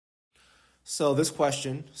So this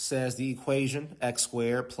question says the equation x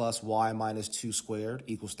squared plus y minus 2 squared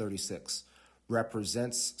equals 36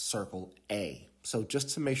 represents circle A. So just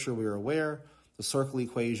to make sure we're aware, the circle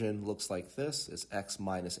equation looks like this. It's x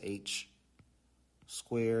minus h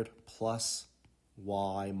squared plus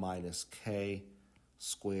y minus k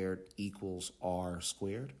squared equals r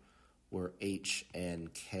squared, where h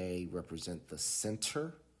and k represent the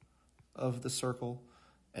center of the circle,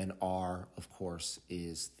 and r, of course,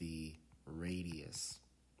 is the radius.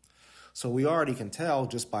 So we already can tell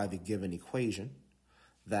just by the given equation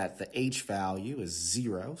that the h value is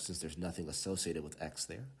 0, since there's nothing associated with x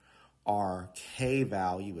there. Our k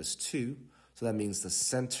value is 2, so that means the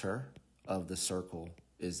center of the circle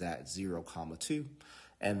is at 0, 2.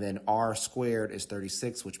 And then r squared is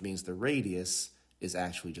 36, which means the radius is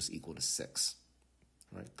actually just equal to 6,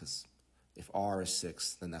 right? Because if r is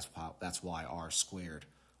 6, then that's why r squared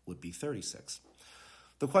would be 36.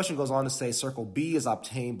 The question goes on to say circle B is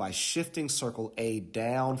obtained by shifting circle A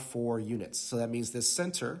down 4 units. So that means this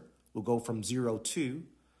center will go from 0, 2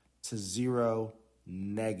 to 0,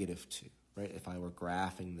 negative 2, right? If I were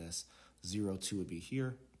graphing this, 0, 2 would be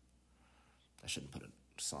here. I shouldn't put a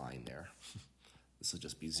sign there. This will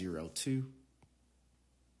just be 0, 2.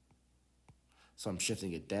 So I'm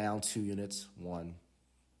shifting it down 2 units, 1. I'm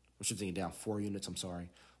shifting it down 4 units, I'm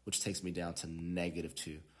sorry, which takes me down to negative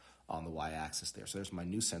 2 on the y-axis there. So there's my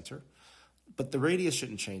new center. But the radius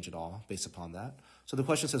shouldn't change at all based upon that. So the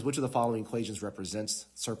question says, which of the following equations represents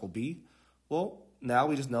circle B? Well, now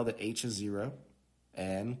we just know that h is 0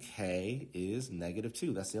 and k is negative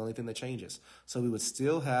 2. That's the only thing that changes. So we would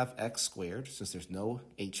still have x squared, since there's no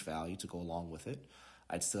h value to go along with it.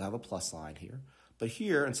 I'd still have a plus sign here. But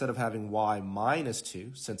here, instead of having y minus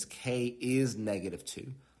 2, since k is negative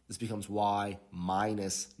 2, this becomes y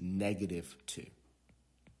minus negative 2.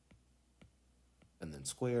 And then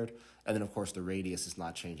squared. And then, of course, the radius is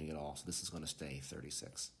not changing at all, so this is going to stay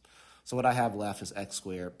 36. So what I have left is x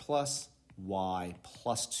squared plus y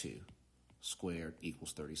plus 2 squared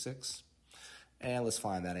equals 36. And let's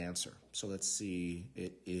find that answer. So let's see.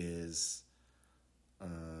 It is...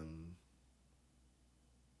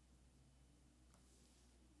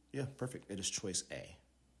 yeah, perfect. It is choice A.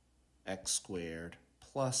 X squared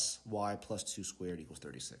plus y plus 2 squared equals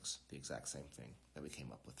 36. The exact same thing that we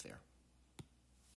came up with there.